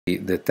the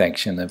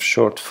detection of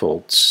short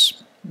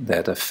faults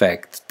that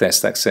affect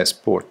test access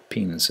port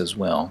pins as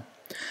well.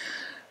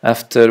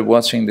 After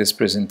watching this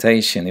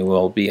presentation, you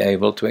will be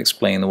able to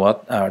explain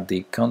what are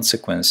the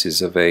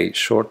consequences of a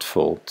short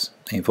fault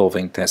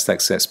involving test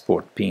access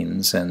port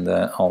pins and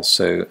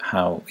also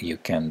how you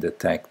can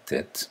detect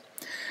it.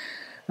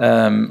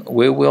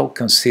 We will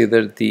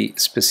consider the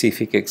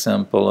specific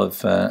example of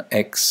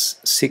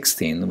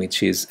X16,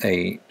 which is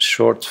a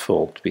short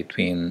fault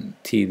between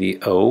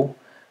TDO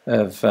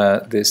of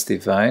this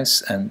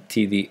device and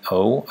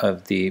TDO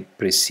of the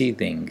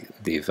preceding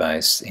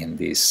device in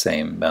this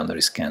same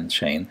boundary scan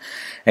chain.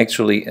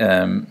 Actually,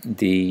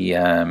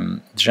 the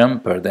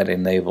jumper that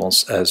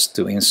enables us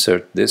to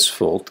insert this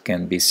fault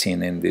can be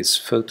seen in this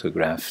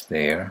photograph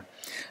there,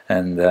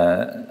 and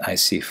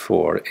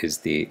IC4 is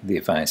the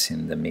device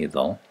in the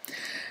middle.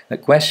 The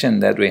question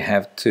that we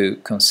have to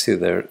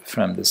consider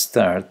from the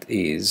start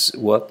is,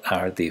 what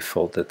are the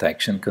fault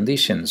detection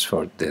conditions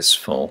for this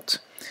fault?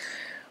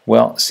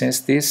 Well,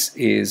 since this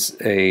is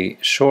a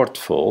short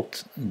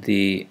fault,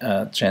 the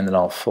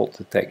general fault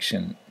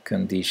detection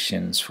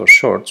conditions for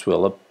shorts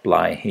will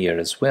apply here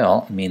as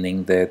well,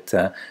 meaning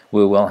that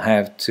we will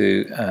have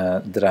to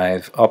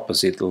drive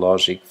opposite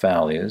logic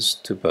values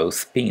to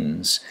both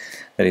pins.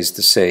 That is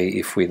to say,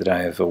 if we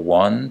drive a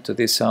 1 to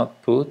this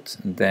output,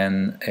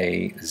 then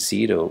a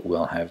 0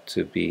 will have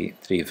to be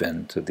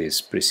driven to this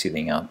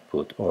preceding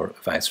output, or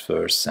vice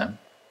versa.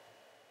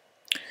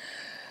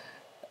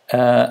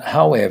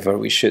 However,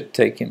 we should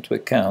take into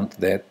account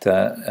that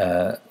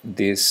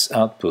this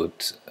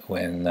output,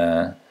 when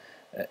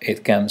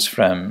it comes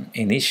from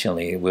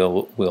initially,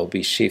 will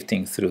be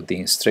shifting through the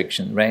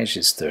instruction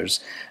registers,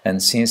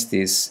 and since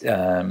this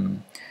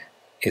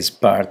is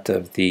part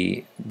of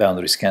the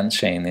boundary scan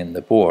chain in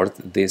the board,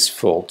 this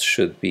fault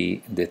should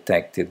be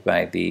detected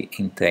by the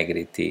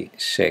integrity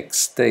check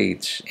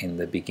stage in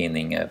the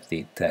beginning of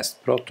the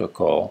test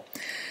protocol.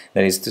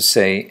 That is to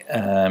say,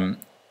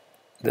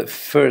 the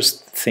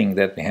first thing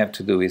that we have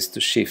to do is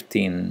to shift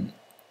in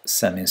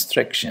some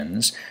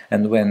instructions,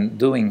 and when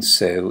doing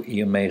so,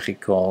 you may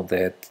recall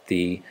that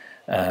the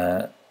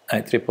IEEE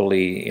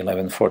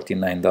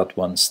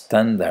 1149.1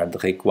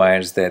 standard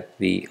requires that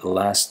the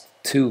last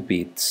 2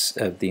 bits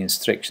of the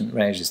instruction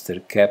register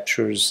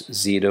captures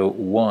 0,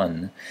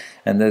 1,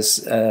 and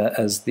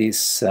as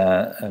this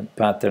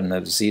pattern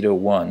of 0,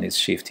 1 is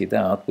shifted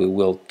out, we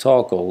will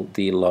toggle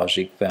the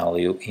logic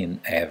value in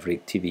every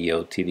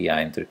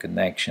TDO-TDI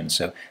interconnection.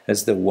 So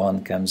as the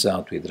 1 comes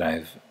out, we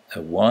drive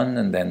a 1,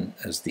 and then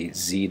as the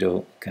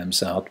 0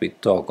 comes out, we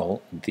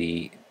toggle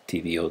the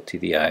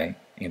TDO-TDI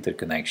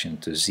interconnection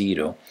to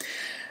 0.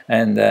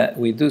 And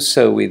we do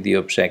so with the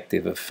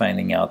objective of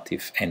finding out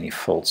if any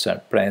faults are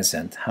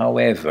present.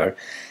 However,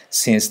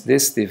 since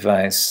this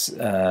device,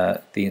 the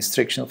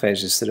instruction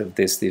register of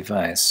this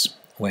device,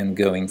 when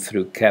going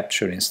through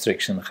capture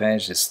instruction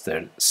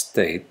register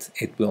state,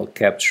 it will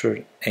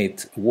capture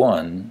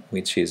 8.1,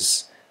 which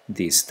is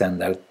the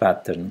standard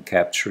pattern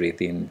captured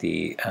in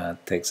the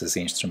Texas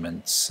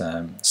Instruments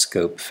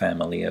scope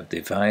family of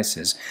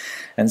devices.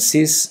 And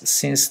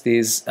since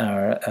these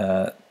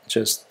are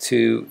just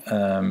 2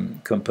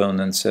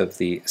 components of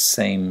the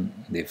same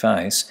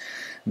device,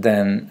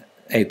 then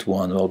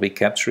 8.1 will be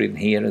captured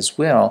here as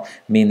well,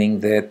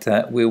 meaning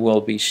that we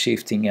will be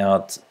shifting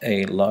out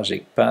a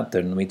logic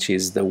pattern which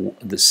is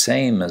the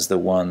same as the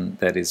one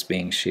that is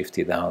being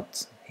shifted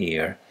out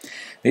here.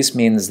 This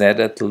means that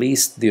at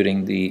least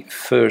during the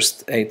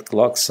first 8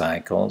 clock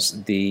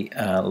cycles, the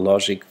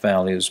logic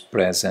values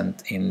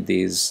present in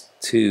these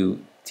 2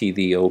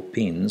 TDO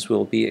pins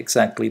will be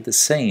exactly the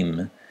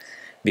same,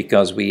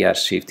 because we are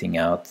shifting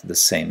out the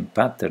same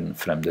pattern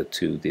from the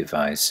 2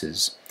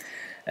 devices.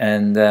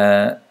 And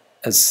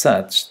as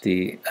such,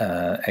 the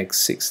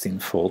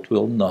X16 fault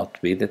will not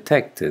be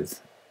detected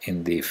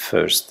in the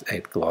first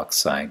 8 clock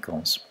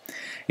cycles.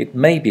 It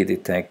may be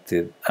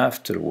detected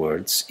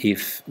afterwards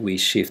if we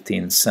shift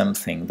in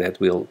something that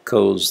will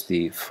cause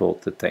the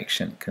fault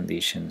detection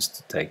conditions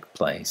to take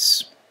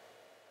place.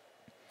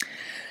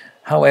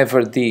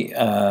 However, the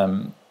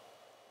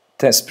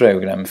test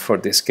program for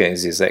this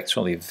case is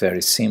actually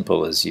very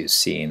simple, as you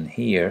see in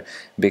here,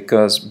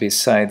 because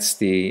besides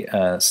the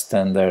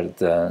standard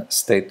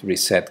state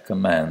reset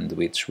command,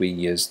 which we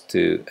use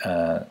to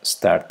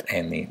start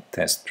any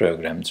test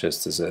program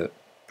just as a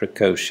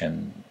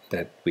precaution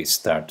that we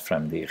start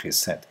from the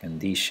reset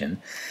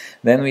condition,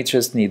 then we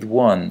just need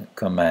one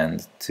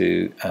command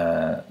to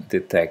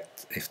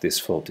detect if this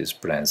fault is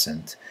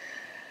present.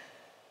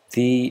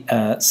 The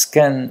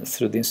scan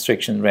through the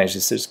instruction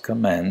registers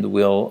command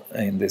will,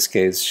 in this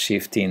case,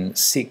 shift in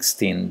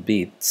 16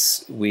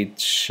 bits,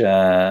 which,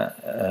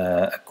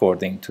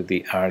 according to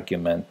the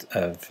argument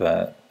of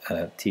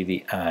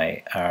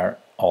TDI, are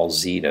all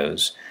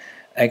zeros.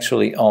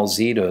 Actually, all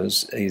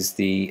zeros is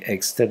the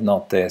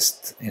external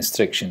test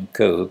instruction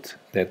code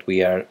that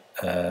we are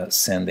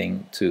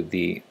sending to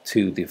the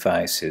 2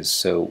 devices.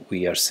 So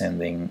we are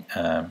sending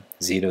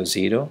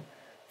 00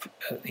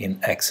 in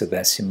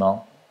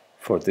hexadecimal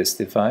for this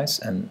device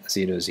and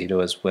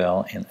 00 as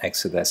well in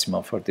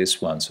hexadecimal for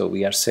this one. So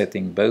we are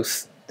setting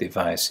both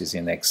devices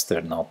in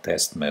external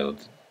test mode.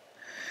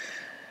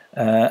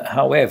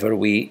 However,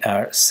 we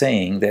are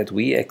saying that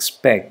we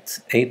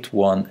expect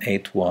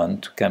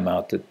 8181 to come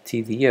out at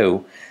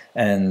TDO,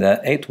 and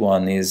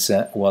 81 is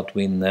what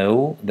we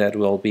know that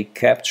will be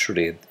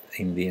captured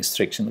in the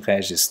instruction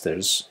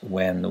registers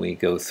when we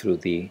go through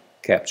the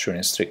capture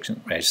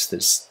instruction register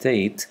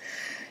state,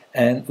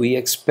 and we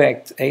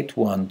expect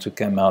 81 to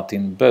come out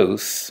in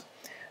both.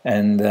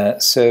 And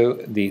so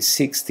the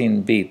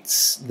 16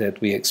 bits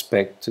that we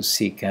expect to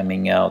see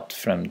coming out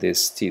from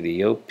this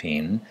TDO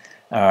pin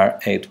are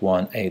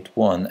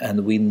 8181,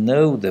 and we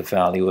know the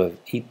value of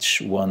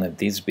each one of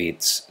these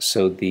bits,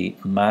 so the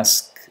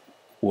mask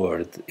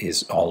word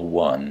is all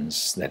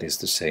ones, that is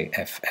to say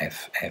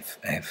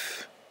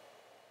FFFF.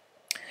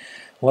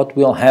 What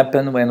will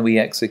happen when we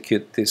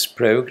execute this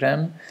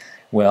program?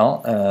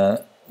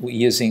 Well,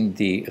 using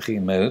the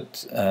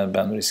remote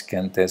boundary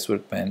scan test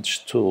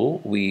workbench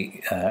tool,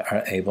 we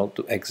are able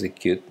to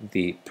execute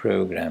the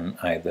program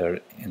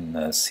either in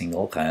a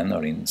single run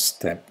or in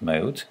step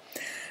mode.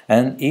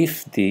 And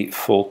if the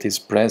fault is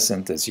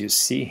present, as you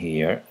see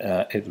here,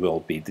 it will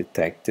be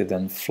detected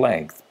and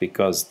flagged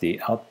because the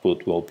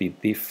output will be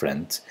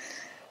different.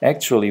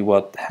 Actually,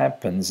 what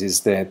happens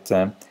is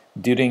that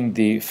during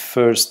the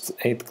first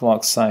 8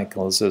 clock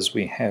cycles, as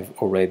we have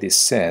already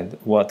said,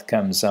 what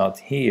comes out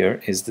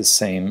here is the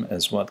same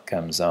as what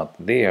comes out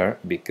there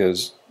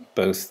because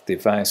both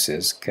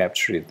devices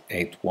captured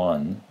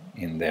 81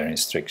 in their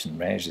instruction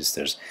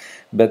registers.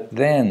 But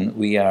then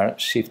we are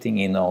shifting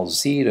in all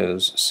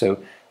zeros,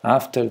 so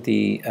after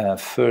the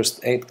first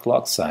 8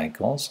 clock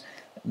cycles,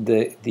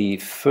 the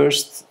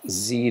first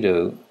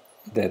 0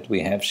 that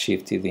we have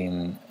shifted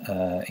in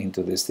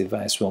into this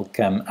device will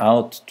come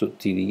out to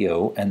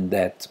TDO, and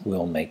that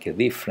will make a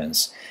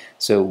difference.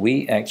 So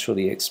we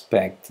actually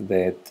expect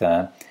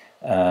that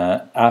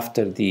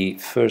after the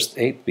first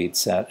 8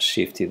 bits are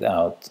shifted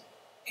out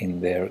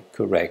in their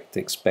correct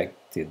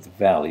expected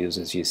values,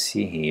 as you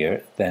see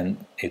here,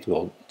 then it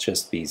will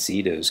just be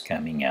zeros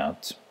coming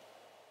out.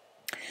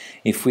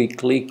 If we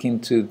click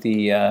into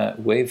the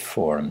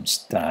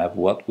waveforms tab,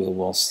 what we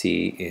will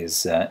see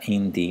is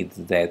indeed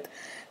that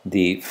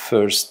the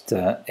first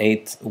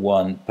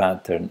 8-1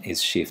 pattern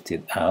is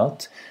shifted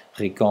out.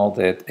 Recall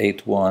that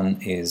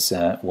 8-1 is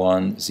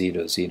 1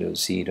 0 0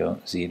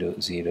 0 0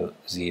 0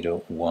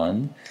 0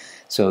 1.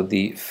 So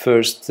the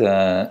first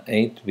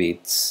 8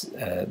 bits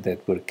that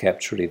were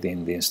captured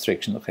in the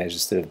instruction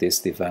register of this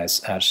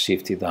device are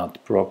shifted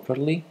out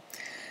properly.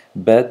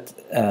 But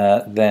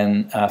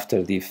then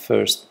after the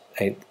first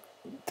 8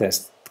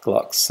 test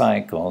clock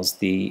cycles,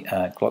 the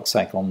clock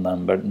cycle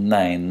number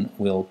 9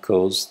 will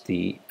cause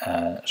the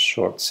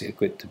short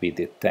circuit to be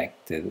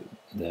detected.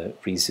 The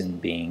reason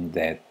being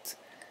that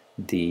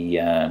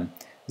the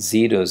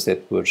zeros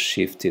that were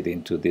shifted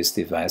into this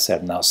device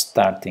are now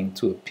starting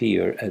to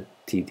appear at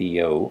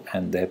TDO,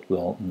 and that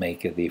will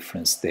make a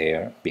difference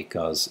there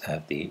because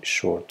of the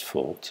short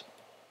fault.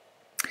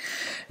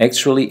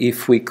 Actually,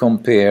 if we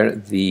compare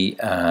the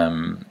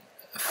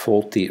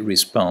faulty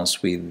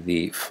response with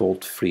the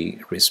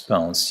fault-free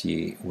response,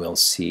 you will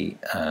see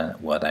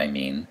what I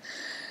mean.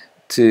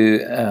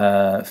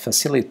 To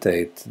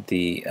facilitate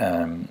the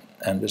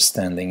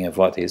understanding of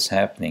what is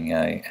happening,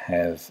 I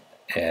have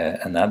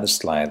another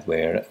slide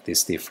where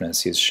this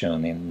difference is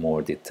shown in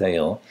more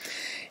detail.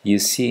 You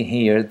see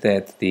here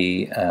that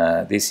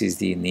this is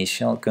the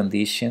initial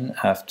condition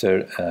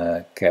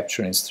after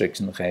capture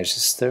instruction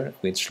register,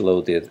 which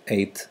loaded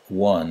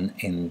 8-1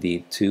 in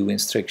the 2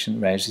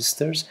 instruction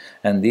registers,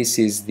 and this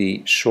is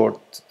the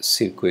short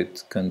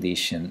circuit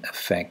condition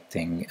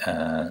affecting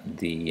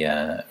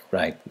the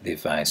right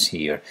device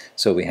here.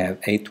 So we have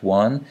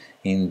 8-1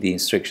 in the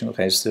instruction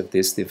register of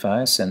this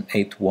device and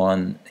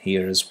 8-1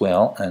 here as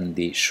well, and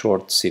the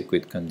short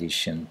circuit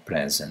condition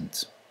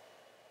present.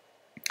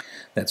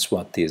 That's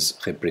what is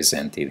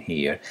represented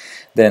here.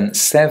 Then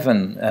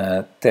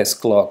 7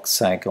 test clock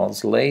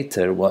cycles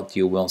later, what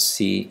you will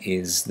see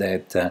is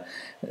that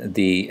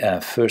the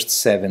first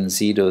 7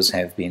 zeros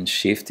have been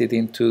shifted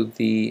into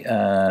the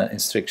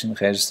instruction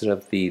register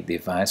of the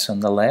device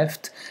on the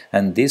left,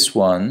 and this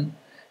one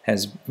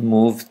has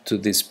moved to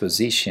this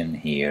position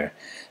here.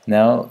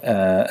 Now,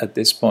 at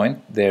this point,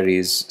 there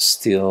is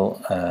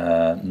still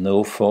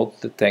no fault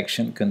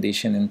detection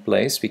condition in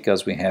place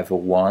because we have a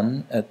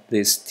 1 at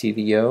this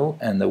TDO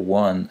and a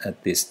 1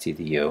 at this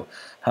TDO.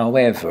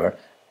 However,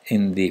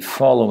 in the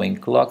following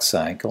clock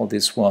cycle,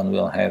 this one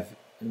will have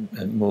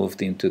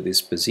moved into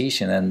this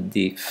position and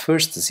the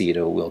first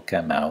 0 will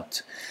come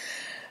out.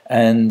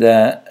 And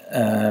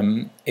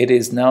it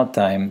is now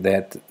time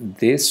that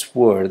this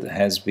word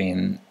has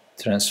been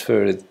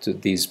transferred to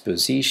these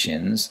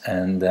positions,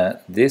 and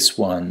this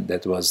one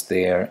that was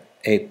there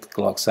 8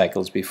 clock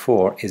cycles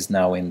before is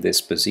now in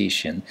this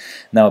position.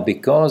 Now,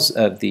 because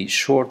of the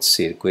short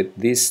circuit,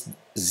 this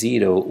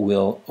 0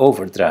 will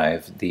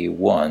overdrive the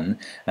 1,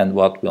 and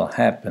what will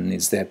happen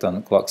is that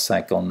on clock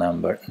cycle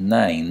number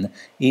 9,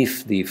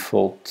 if the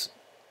fault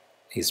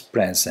is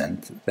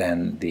present,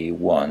 then the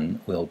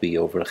 1 will be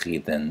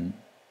overridden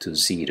to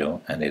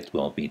 0 and it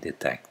will be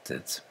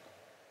detected.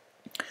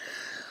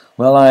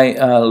 Well, I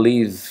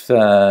leave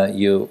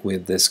you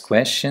with this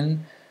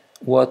question.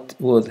 What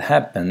would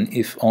happen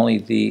if only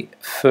the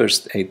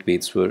first 8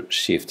 bits were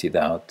shifted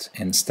out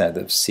instead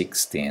of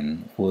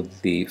 16?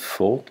 Would the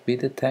fault be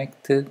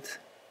detected?